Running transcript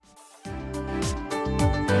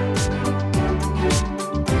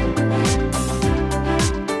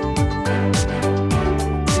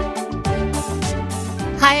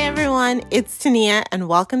everyone, it's Tania, and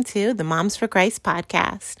welcome to the Moms for Christ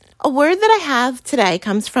podcast. A word that I have today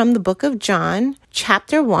comes from the book of John,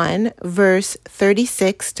 chapter 1, verse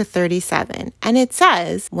 36 to 37. And it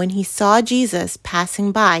says, when he saw Jesus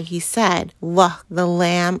passing by, he said, "Look, the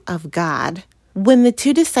Lamb of God." When the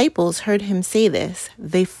two disciples heard him say this,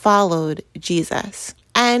 they followed Jesus.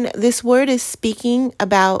 And this word is speaking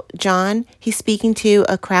about John. He's speaking to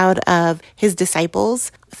a crowd of his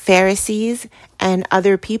disciples, Pharisees, and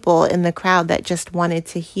other people in the crowd that just wanted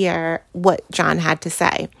to hear what John had to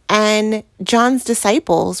say. And John's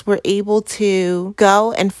disciples were able to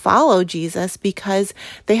go and follow Jesus because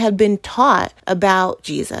they had been taught about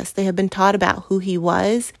Jesus. They had been taught about who he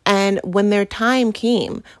was. And when their time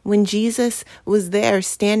came, when Jesus was there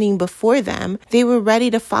standing before them, they were ready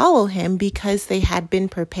to follow him because they had been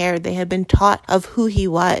prepared. They had been taught of who he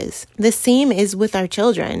was. The same is with our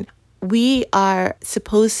children. We are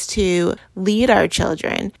supposed to lead our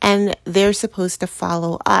children, and they're supposed to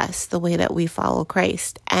follow us the way that we follow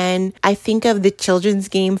Christ. And I think of the children's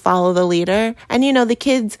game, Follow the Leader. And, the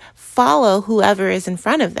kids follow whoever is in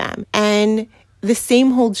front of them. And the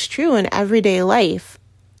same holds true in everyday life.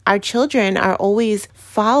 Our children are always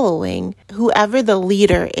following whoever the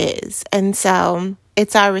leader is. And so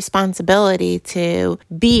it's our responsibility to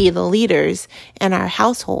be the leaders in our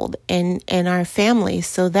household and in our family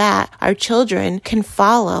so that our children can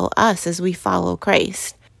follow us as we follow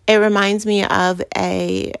Christ. It reminds me of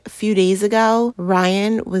a few days ago,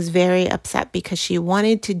 Ryan was very upset because she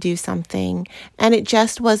wanted to do something and it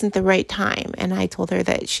just wasn't the right time. And I told her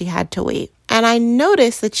that she had to wait. And I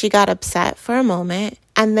noticed that she got upset for a moment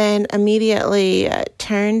and then immediately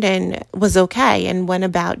turned and was okay and went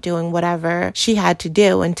about doing whatever she had to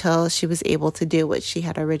do until she was able to do what she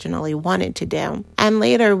had originally wanted to do. And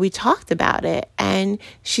later we talked about it, and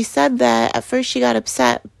she said that at first she got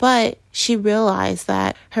upset, but she realized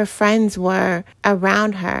that her friends were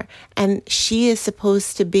around her and she is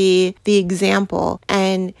supposed to be the example.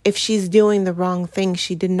 And if she's doing the wrong thing,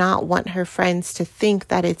 she did not want her friends to think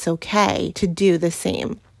that it's okay to do the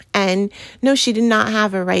same. And no, she did not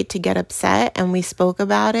have a right to get upset, and we spoke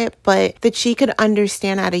about it, but that she could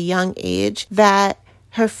understand at a young age that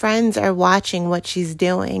her friends are watching what she's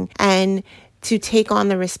doing and to take on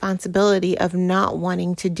the responsibility of not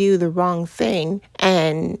wanting to do the wrong thing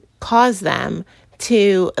and cause them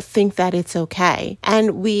to think that it's okay.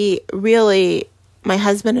 And we really, my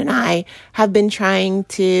husband and I, have been trying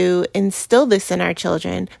to instill this in our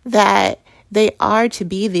children, that they are to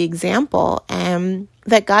be the example and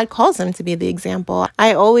that God calls them to be the example.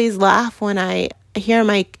 I always laugh when I hear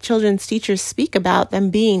my children's teachers speak about them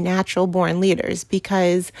being natural born leaders,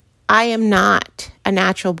 because I am not a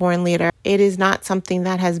natural born leader. It is not something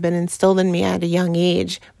that has been instilled in me at a young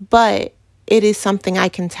age, but it is something I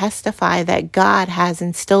can testify that God has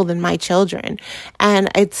instilled in my children. And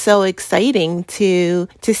it's so exciting to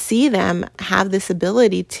see them have this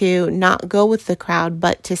ability to not go with the crowd,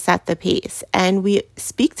 but to set the pace. And we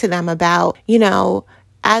speak to them about,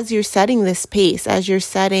 as you're setting this pace, as you're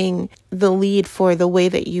setting the lead for the way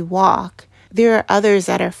that you walk, there are others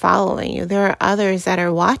that are following you. There are others that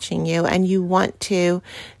are watching you, and you want to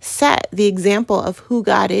set the example of who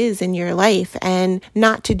God is in your life and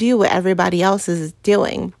not to do what everybody else is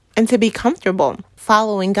doing, and to be comfortable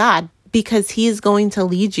following God because he is going to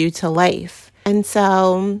lead you to life. And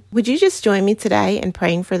so would you just join me today in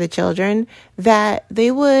praying for the children, that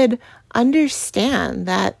they would understand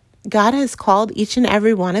that God has called each and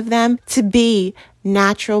every one of them to be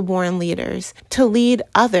natural born leaders, to lead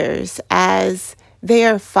others as they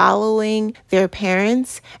are following their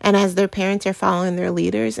parents, and as their parents are following their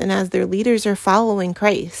leaders, and as their leaders are following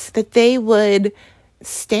Christ, that they would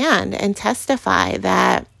stand and testify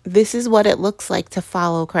that this is what it looks like to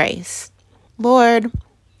follow Christ. Lord,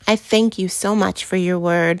 I thank you so much for your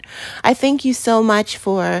word. I thank you so much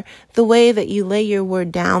for the way that you lay your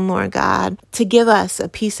word down, Lord God, to give us a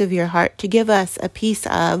piece of your heart, to give us a piece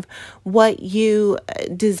of what you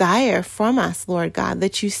desire from us, Lord God,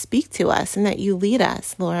 that you speak to us and that you lead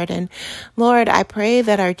us, Lord. And Lord, I pray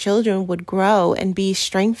that our children would grow and be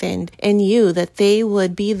strengthened in you, that they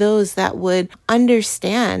would be those that would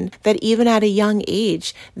understand that even at a young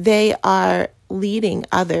age, they are leading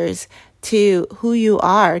others to who you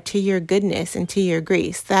are, to your goodness and to your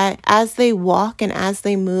grace, that as they walk and as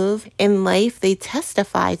they move in life, they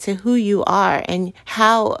testify to who you are and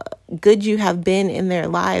how good you have been in their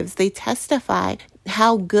lives. They testify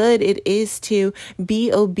how good it is to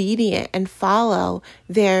be obedient and follow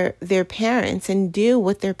their parents and do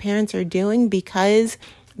what their parents are doing because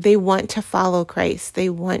they want to follow Christ. They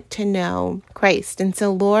want to know Christ. And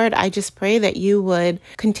so, Lord, I just pray that you would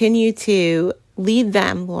continue to Lead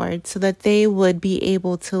them, Lord, so that they would be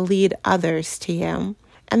able to lead others to you.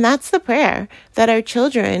 And that's the prayer, that our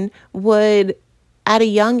children would at a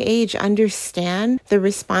young age understand the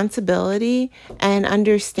responsibility and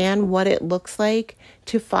understand what it looks like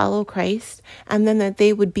to follow Christ, and then that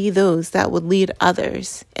they would be those that would lead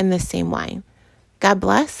others in the same way. God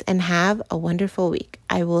bless and have a wonderful week.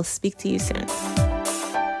 I will speak to you soon.